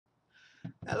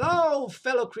Hello,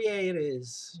 fellow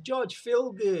creators. George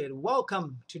Feelgood.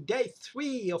 Welcome to day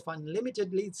 3 of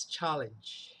Unlimited Leads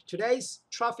Challenge. Today's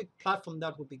traffic platform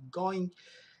that we'll be going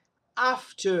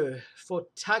after for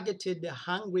targeted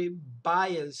hungry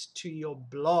buyers to your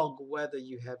blog, whether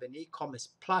you have an e-commerce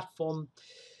platform,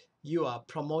 you are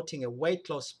promoting a weight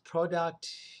loss product,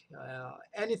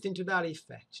 anything to that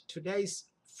effect. Today's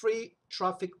free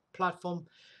traffic platform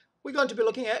we're going to be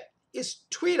looking at is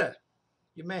Twitter.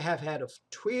 You may have heard of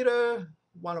Twitter,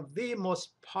 one of the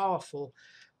most powerful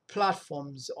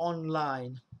platforms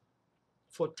online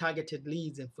for targeted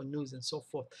leads and for news and so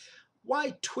forth.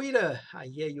 Why Twitter, I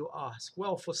hear you ask?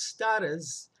 Well, for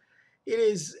starters, it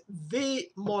is the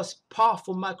most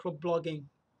powerful microblogging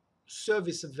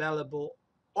service available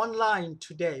online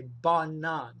today, bar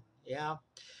none. Yeah.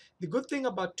 The good thing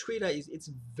about Twitter is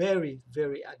it's very,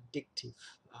 very addictive.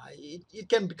 It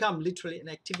can become literally an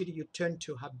activity you turn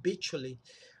to habitually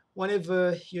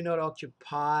whenever you're not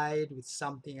occupied with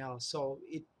something else. So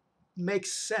it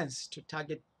makes sense to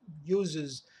target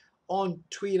users on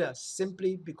Twitter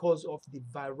simply because of the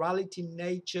virality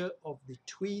nature of the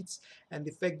tweets and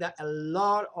the fact that a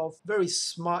lot of very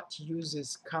smart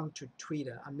users come to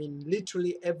Twitter. I mean,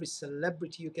 literally every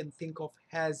celebrity you can think of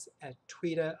has a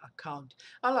Twitter account.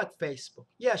 Unlike Facebook,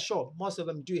 yeah, sure, most of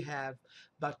them do have,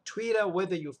 but Twitter,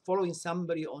 whether you're following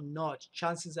somebody or not,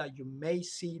 chances are you may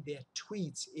see their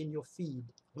tweets in your feed,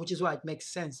 which is why it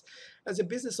makes sense as a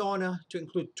business owner to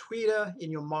include Twitter in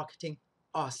your marketing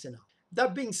arsenal.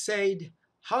 That being said,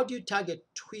 how do you target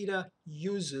Twitter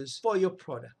users for your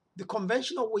product? The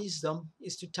conventional wisdom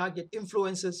is to target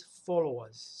influencers,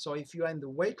 followers. So if you are in the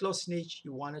weight loss niche,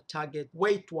 you want to target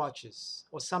Weight Watchers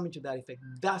or something to that effect.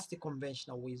 That's the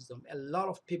conventional wisdom. A lot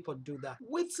of people do that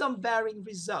with some varying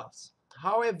results.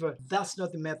 However, that's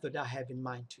not the method I have in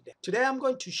mind today. Today, I'm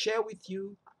going to share with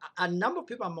you a number of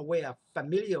people I'm aware are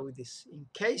familiar with this. In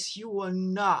case you are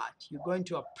not, you're going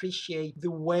to appreciate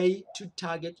the way to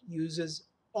target users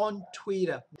on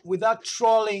Twitter without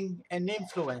trolling an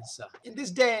influencer. In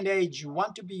this day and age, you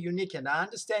want to be unique, and I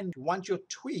understand you want your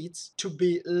tweets to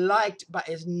be liked by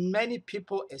as many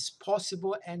people as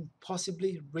possible and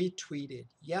possibly retweeted.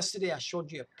 Yesterday, I showed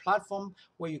you a platform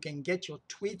where you can get your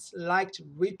tweets liked,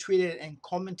 retweeted, and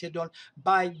commented on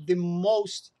by the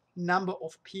most number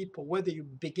of people, whether you're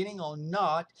beginning or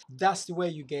not. That's the way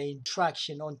you gain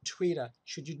traction on Twitter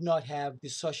should you not have the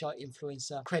social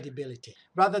influencer credibility.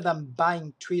 Rather than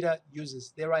buying Twitter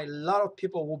users, there are a lot of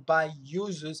people who buy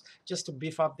users just to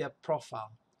beef up their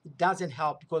profile. It doesn't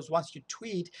help because once you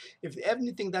tweet, if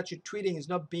anything that you're tweeting is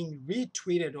not being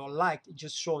retweeted or liked, it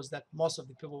just shows that most of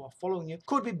the people who are following you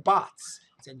could be bots,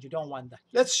 and you don't want that.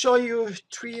 Let's show you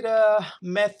Twitter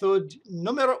method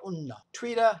numero uno,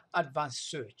 Twitter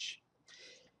advanced search.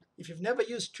 If you've never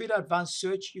used Twitter Advanced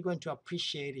Search, you're going to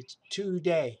appreciate it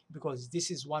today because this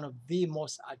is one of the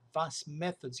most advanced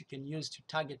methods you can use to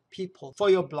target people for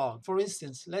your blog. For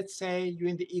instance, let's say you're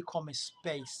in the e-commerce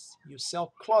space, you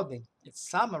sell clothing. It's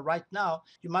summer right now.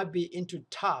 You might be into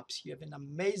tops. You have an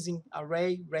amazing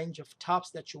range of tops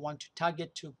that you want to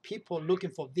target to people looking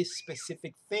for this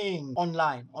specific thing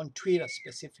online, on Twitter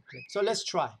specifically. So let's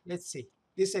try. Let's see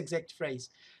this exact phrase.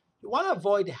 You want to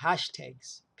avoid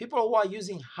hashtags. People who are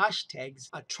using hashtags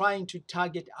are trying to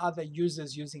target other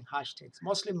users using hashtags.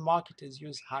 Mostly marketers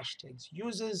use hashtags.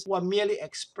 Users who are merely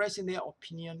expressing their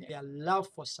opinion, their love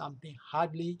for something,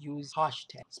 hardly use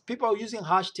hashtags. People using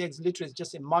hashtags literally is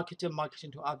just a marketer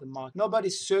marketing to other marketers. Nobody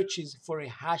searches for a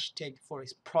hashtag for a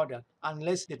product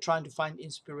unless they're trying to find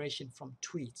inspiration from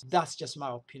tweets. That's just my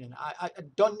opinion. I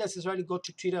don't necessarily go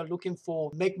to Twitter looking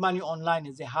for make money online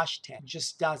as a hashtag. It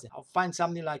just doesn't. I'll find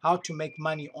something like how to make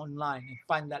money online and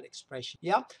find that expression.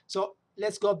 Yeah. So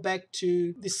let's go back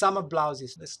to the summer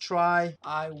blouses. Let's try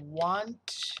I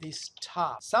want this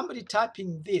top. Somebody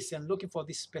typing this and looking for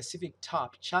this specific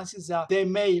top, chances are they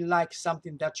may like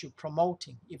something that you're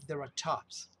promoting if there are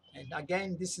tops. And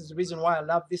again, this is the reason why I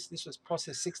love this. This was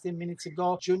processed 16 minutes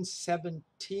ago, June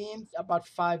 17th, about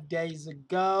 5 days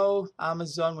ago.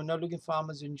 Amazon, we're not looking for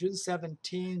Amazon. June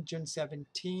 17th, June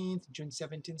 17th, June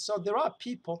 17th. So there are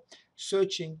people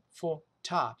searching for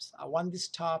tops. I want this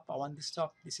top. I want this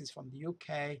top. This is from the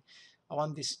UK. I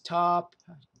want this top.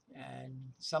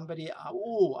 And somebody,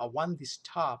 oh, I want this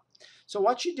top. So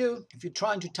what you do, if you're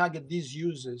trying to target these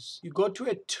users, you go to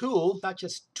a tool such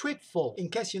as Twitful. In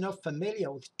case you're not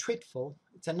familiar with Twitful,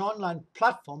 it's an online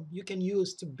platform you can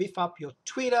use to beef up your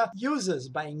Twitter users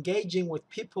by engaging with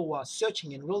people who are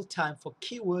searching in real time for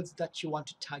keywords that you want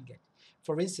to target.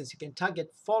 For instance, you can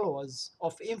target followers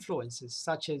of influencers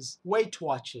such as Weight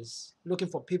Watchers, looking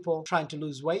for people trying to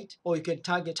lose weight, or you can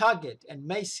target Target and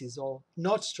Macy's or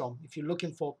Nordstrom if you're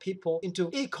looking for people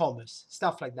into e-commerce,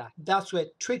 stuff like that. That's where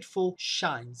Tweetful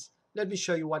shines. Let me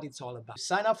show you what it's all about.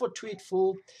 Sign up for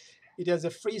Tweetful. It has a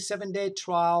free 7-day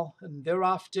trial, and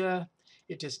thereafter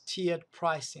it is tiered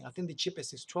pricing. I think the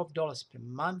cheapest is $12 per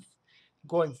month.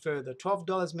 Going further,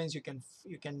 $12 means you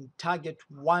can target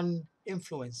one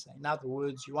influencer. In other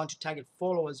words, you want to target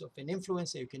followers of an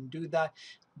influencer, you can do that,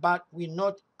 but we're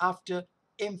not after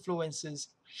influencers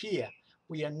here.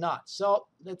 We are not. So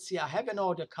let's see, I have an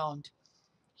old account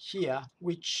here,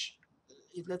 which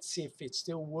let's see if it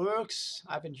still works.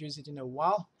 I haven't used it in a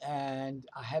while, and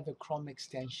I have a Chrome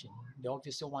extension. They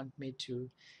obviously want me to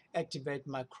activate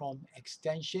my Chrome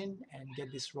extension and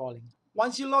get this rolling.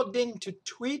 Once you logged into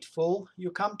Tweetful,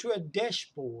 you come to a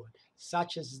dashboard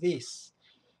such as this.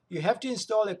 You have to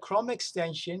install a Chrome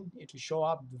extension. It will show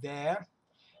up there.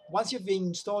 Once you've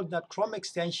installed that Chrome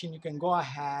extension, you can go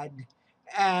ahead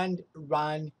and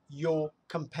run your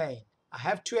campaign. I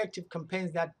have 2 active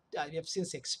campaigns that have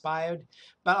since expired,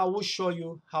 but I will show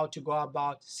you how to go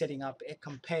about setting up a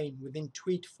campaign within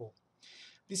Tweetful.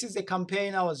 This is a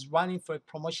campaign I was running for a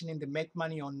promotion in the Make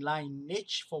Money Online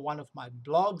niche for one of my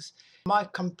blogs. My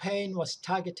campaign was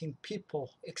targeting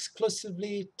people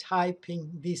exclusively typing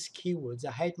these keywords.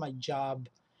 I hate my job,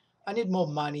 I need more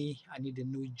money, I need a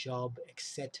new job,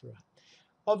 etc.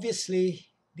 Obviously,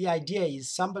 the idea is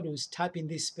somebody who's typing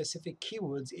these specific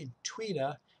keywords in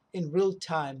Twitter in real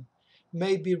time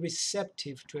may be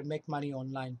receptive to a Make Money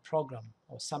Online program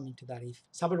or something to that effect.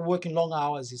 Somebody working long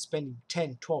hours is spending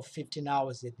 10, 12, 15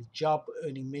 hours at the job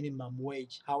earning minimum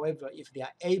wage. However, if they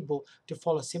are able to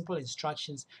follow simple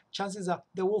instructions, chances are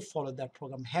they will follow that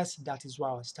program. Hence, that is why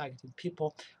I was targeting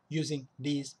people using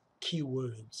these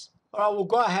keywords. All right, we'll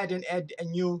go ahead and add a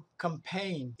new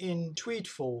campaign in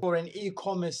Tweetful for an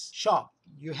e-commerce shop.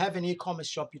 You have an e-commerce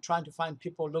shop, you're trying to find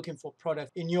people looking for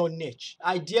products in your niche.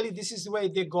 Ideally, this is the way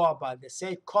they go about it. They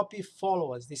say copy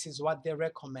followers. This is what they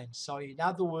recommend. So in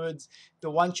other words, they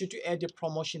want you to add a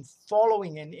promotion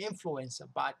following an influencer.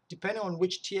 But depending on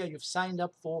which tier you've signed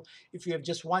up for, if you have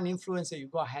just one influencer, you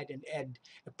go ahead and add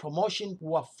a promotion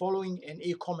who are following an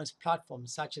e-commerce platform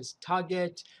such as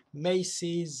Target,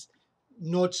 Macy's,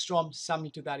 Nordstrom,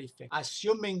 something to that effect,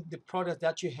 assuming the products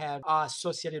that you have are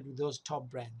associated with those top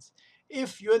brands.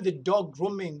 If you're in the dog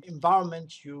grooming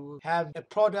environment, you have a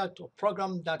product or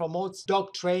program that promotes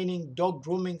dog training, dog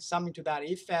grooming, something to that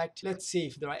effect. Let's see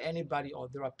if there are anybody or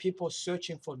there are people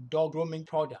searching for dog grooming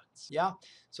products. Yeah,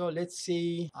 so let's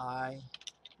see. How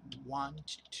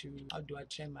do I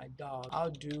train my dog? How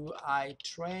do I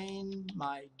train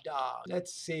my dog?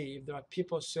 Let's see if there are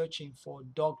people searching for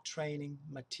dog training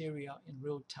material in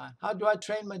real time. How do I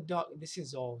train my dog? This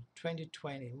is all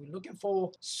 2020. We're looking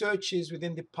for searches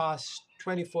within the past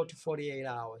 24 to 48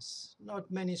 hours. Not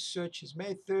many searches.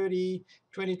 May 30,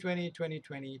 2020,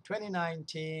 2020,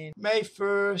 2019, May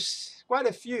 1st, quite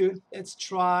a few. Let's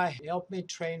try help me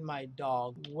train my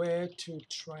dog. Where to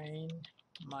train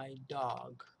my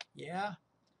dog. Yeah,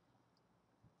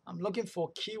 I'm looking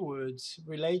for keywords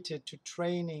related to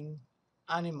training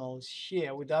animals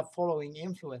here without following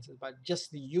influencers, but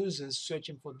just the users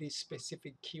searching for these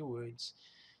specific keywords.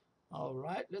 All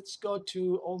right, let's go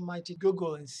to almighty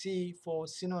Google and see for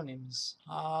synonyms.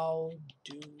 How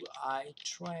do I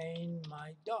train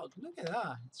my dog? Look at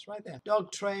that, it's right there.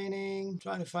 Dog training,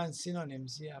 trying to find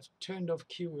synonyms. Yeah, I've turned off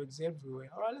keywords everywhere.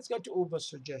 All right, let's go to Uber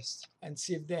Suggest and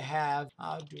see if they have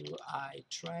how do I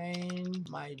train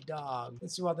my dog.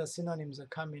 Let's see what the synonyms are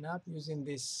coming up using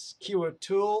this keyword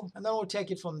tool, and then we'll take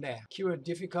it from there. Keyword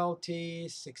difficulty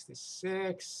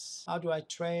 66. How do I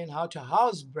train? How to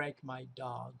housebreak my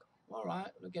dog. All right,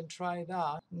 we can try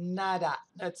that. Nada.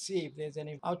 Let's see if there's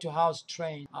any. How to house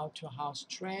train. How to house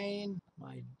train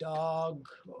my dog.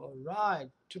 All right.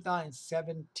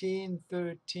 2017,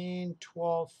 13,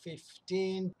 12,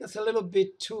 15. That's a little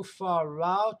bit too far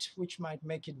out, which might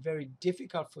make it very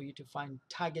difficult for you to find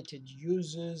targeted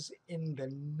users in the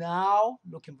now.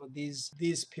 Looking for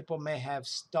these people may have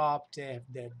stopped.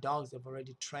 Their dogs they've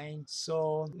already trained.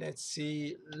 So let's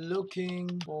see.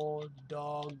 Looking for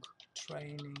dog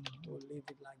training. We'll leave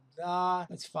it like that.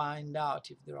 Let's find out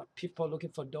if there are people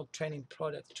looking for dog training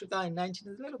products.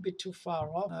 2019 is a little bit too far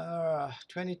off.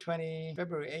 2020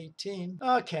 February 18.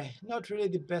 Okay, not really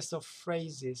the best of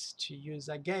phrases to use.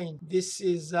 Again, this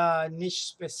is niche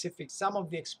specific. Some of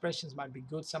the expressions might be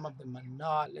good, some of them are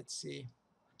not. Let's see.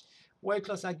 Weight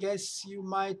loss, I guess you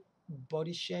might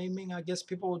body shaming. I guess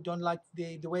people don't like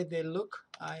the way they look.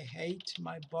 I hate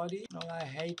my body. No, I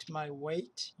hate my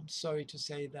weight. I'm sorry to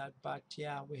say that, but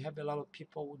yeah, we have a lot of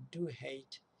people who do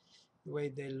hate the way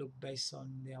they look based on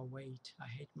their weight. I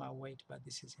hate my weight, but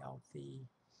this is healthy.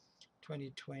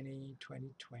 2020,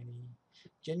 2020,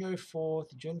 January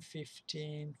 4th, June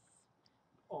 15th,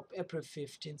 of April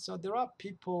 15th. So there are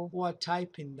people who are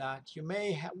typing that. You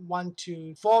may want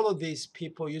to follow these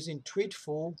people using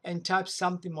Tweetful and type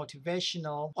something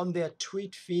motivational on their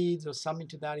tweet feeds or something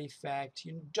to that effect.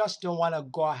 You just don't want to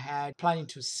go ahead planning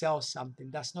to sell something.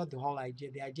 That's not the whole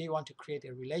idea. The idea, you want to create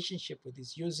a relationship with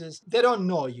these users. They don't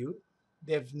know you.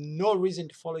 They have no reason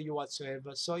to follow you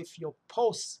whatsoever. So if your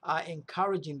posts are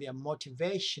encouraging, they're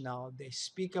motivational, they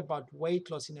speak about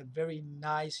weight loss in a very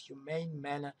nice, humane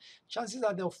manner, chances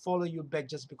are they'll follow you back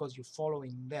just because you're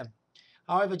following them.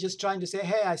 However, just trying to say,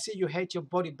 hey, I see you hate your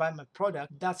body, buy my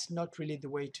product, that's not really the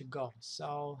way to go.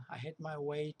 So I hate my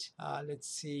weight. Let's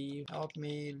see, help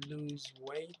me lose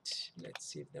weight. Let's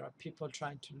see if there are people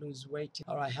trying to lose weight.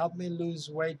 All right, help me lose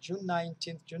weight, June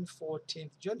 19th, June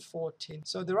 14th, June 14th.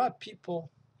 So there are people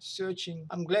searching.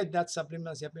 I'm glad that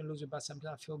subliminals help me lose weight, but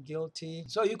sometimes I feel guilty.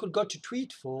 So you could go to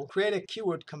Tweetful, create a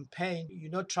keyword campaign.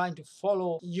 You're not trying to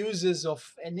follow users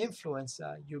of an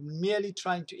influencer. You're merely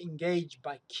trying to engage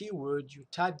by keyword. You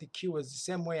type the keywords the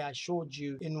same way I showed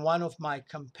you in one of my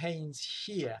campaigns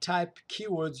here. Type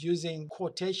keywords using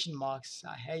quotation marks.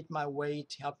 I hate my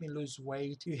weight, help me lose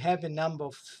weight. You have a number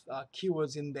of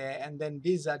keywords in there, and then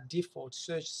these are default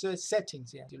search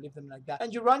settings. Yeah, you leave them like that,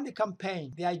 and you run the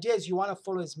campaign. The idea is you want to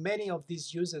follow as many of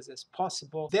these users as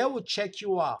possible. They will check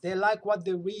you out. They like what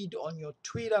they read on your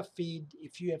Twitter feed.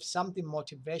 If you have something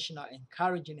motivational,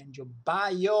 encouraging, and your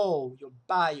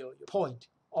point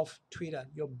of Twitter,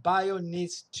 your bio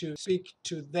needs to speak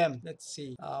to them. Let's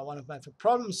see, one of my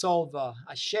problem solver.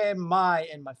 I share my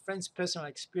and my friends' personal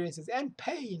experiences and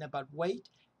pain about weight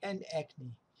and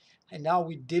acne, and now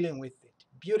we're dealing with it.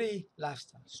 Beauty,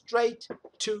 lifestyle, straight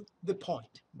to the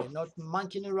point. They're not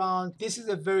monkeying around. This is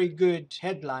a very good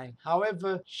headline.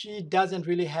 However, she doesn't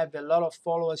really have a lot of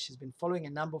followers. She's been following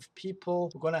a number of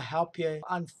people. We're going to help her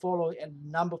unfollow a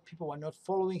number of people who are not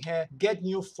following her, get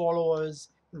new followers,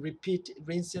 repeat,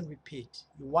 rinse and repeat.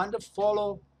 You want to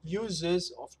follow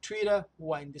users of Twitter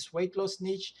who are in this weight loss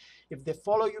niche. If they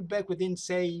follow you back within,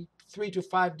 say, 3 to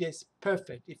 5 days,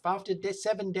 perfect. If after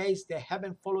 7 days they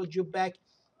haven't followed you back,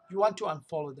 you want to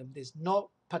unfollow them. There's no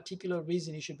particular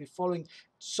reason you should be following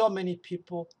so many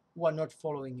people who are not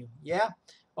following you. Yeah?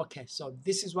 Okay, so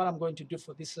this is what I'm going to do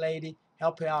for this lady.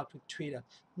 Help her out with Twitter.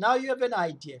 Now you have an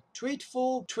idea.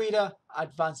 Tweetful, Twitter,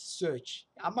 advanced search.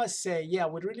 I must say, yeah,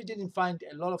 we really didn't find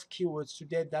a lot of keywords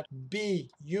today that be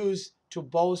used to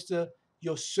bolster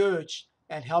your search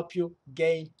and help you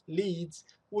gain leads.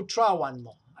 We'll try one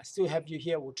more. I still have you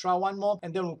here. We'll try one more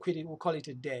and then we'll quit it. We'll call it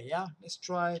a day. Yeah, let's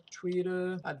try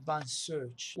Twitter advanced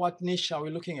search. What niche are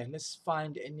we looking at? Let's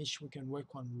find a niche we can work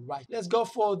on right. Let's go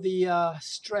for the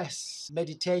stress,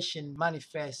 meditation,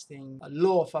 manifesting,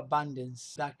 law of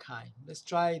abundance, that kind. Let's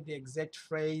try the exact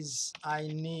phrase. I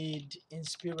need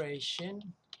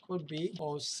inspiration. Could be,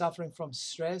 or suffering from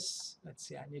stress. Let's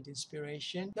see, I need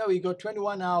inspiration. There we go,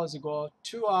 21 hours ago,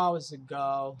 2 hours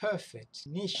ago. Perfect.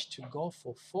 Niche to go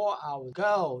for 4 hours.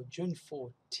 Go, June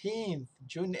 14th,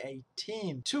 June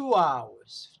 18th, 2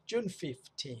 hours, June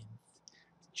 15th.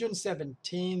 June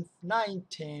 17th,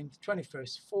 19th,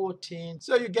 21st, 14th.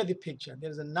 So you get the picture.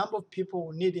 There's a number of people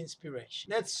who need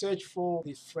inspiration. Let's search for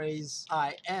the phrase,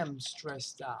 I am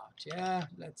stressed out. Yeah,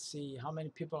 let's see how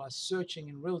many people are searching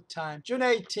in real time. June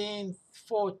 18th,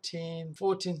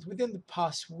 14th, within the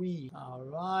past week. All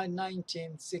right,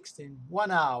 19th, 16th,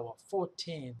 1 hour,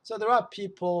 14th. So there are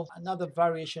people, another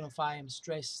variation of I am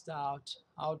stressed out,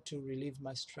 how to relieve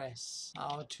my stress,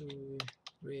 how to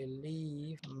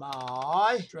relieve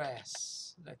my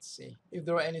stress. Let's see if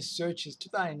there are any searches.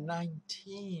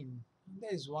 2019,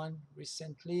 there's one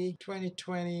recently.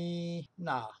 2020,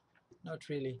 nah, not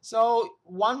really. So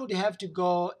one would have to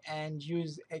go and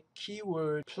use a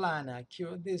keyword planner.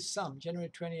 There's some, January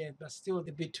 28th, but still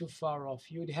a bit too far off.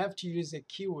 You would have to use a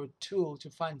keyword tool to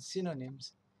find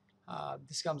synonyms.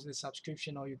 This comes with a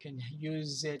subscription, or you can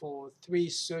use it for 3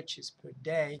 searches per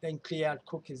day, then clear out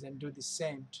cookies and do the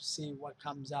same to see what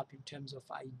comes up in terms of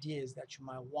ideas that you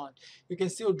might want. You can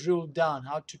still drill down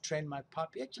how to train my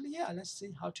puppy. Actually, yeah, let's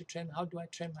see how to train. How do I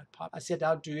train my puppy? I said,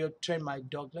 how do you train my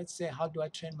dog? Let's say, how do I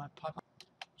train my puppy?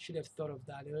 Should have thought of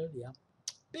that earlier.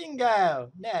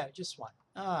 Bingo! No, just one.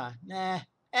 Nah.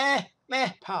 Meh,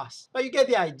 pass. But you get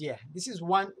the idea. This is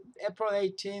one, April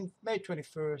 18th, May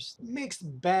 21st.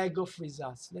 Mixed bag of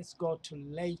results. Let's go to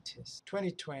latest,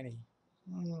 2020.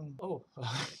 Oh,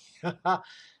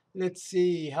 let's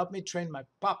see. Help me train my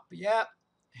pup. Yeah,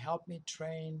 help me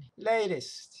train.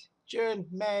 Latest June,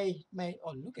 May, May.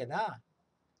 Oh, look at that.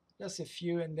 Just a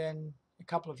few, and then a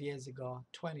couple of years ago,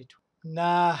 2020.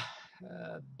 Nah,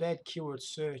 bad keyword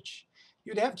search.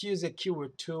 You'd have to use a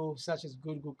keyword tool such as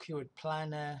Google Keyword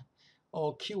Planner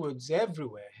or Keywords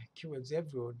Everywhere. Keywords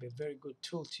Everywhere would be a very good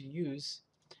tool to use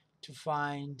to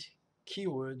find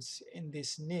keywords in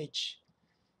this niche.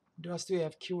 Do I still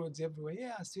have keywords everywhere?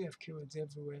 Yeah, I still have keywords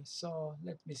everywhere. So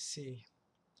let me see.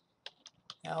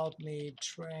 Help me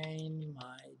train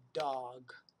my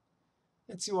dog.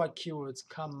 Let's see what keywords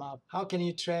come up. How can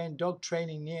you train dog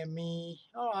training near me?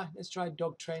 All right, let's try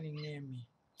dog training near me.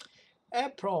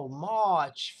 April,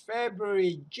 March,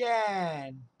 February,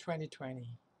 Jan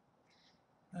 2020.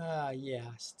 Yeah,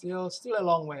 still a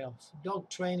long way off. Dog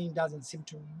training doesn't seem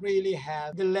to really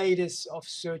have the latest of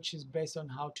searches based on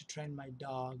how to train my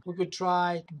dog. We could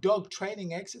try dog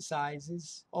training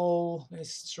exercises. Oh,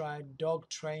 let's try dog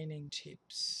training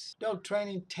tips. Dog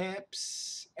training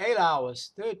tips, 8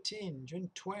 hours, 13, June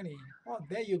 20. Oh,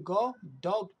 there you go.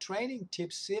 Dog training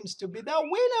tips seems to be the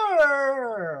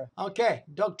winner. Okay,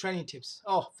 dog training tips.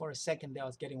 Oh, for a second there I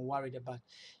was getting worried about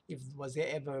if was there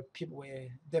ever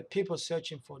people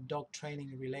searching for dog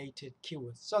training related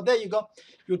keywords. So there you go.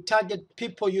 You target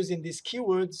people using these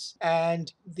keywords,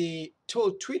 and the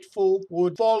tool Tweetful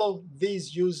would follow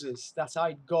these users. That's how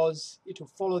it goes. It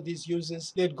will follow these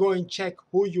users. They'd go and check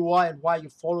who you are and why you're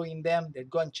following them. They'd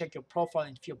go and check your profile,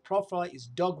 and if your profile is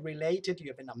dog related,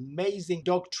 you have an amazing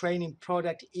dog training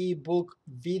product, ebook,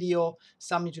 video,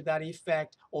 something to that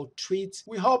effect, or tweets,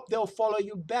 we hope they'll follow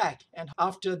you back. And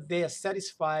after they are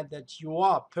satisfied that you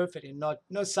are perfect and not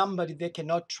somebody they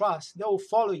cannot trust, they will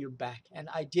follow you back. And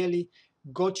ideally,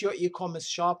 go to your e-commerce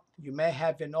shop. You may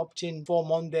have an opt-in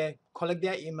form on there. Collect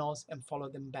their emails and follow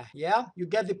them back. Yeah, you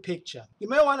get the picture. You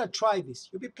may want to try this.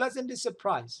 You'll be pleasantly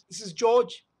surprised. This is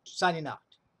George signing out.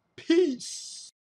 Peace.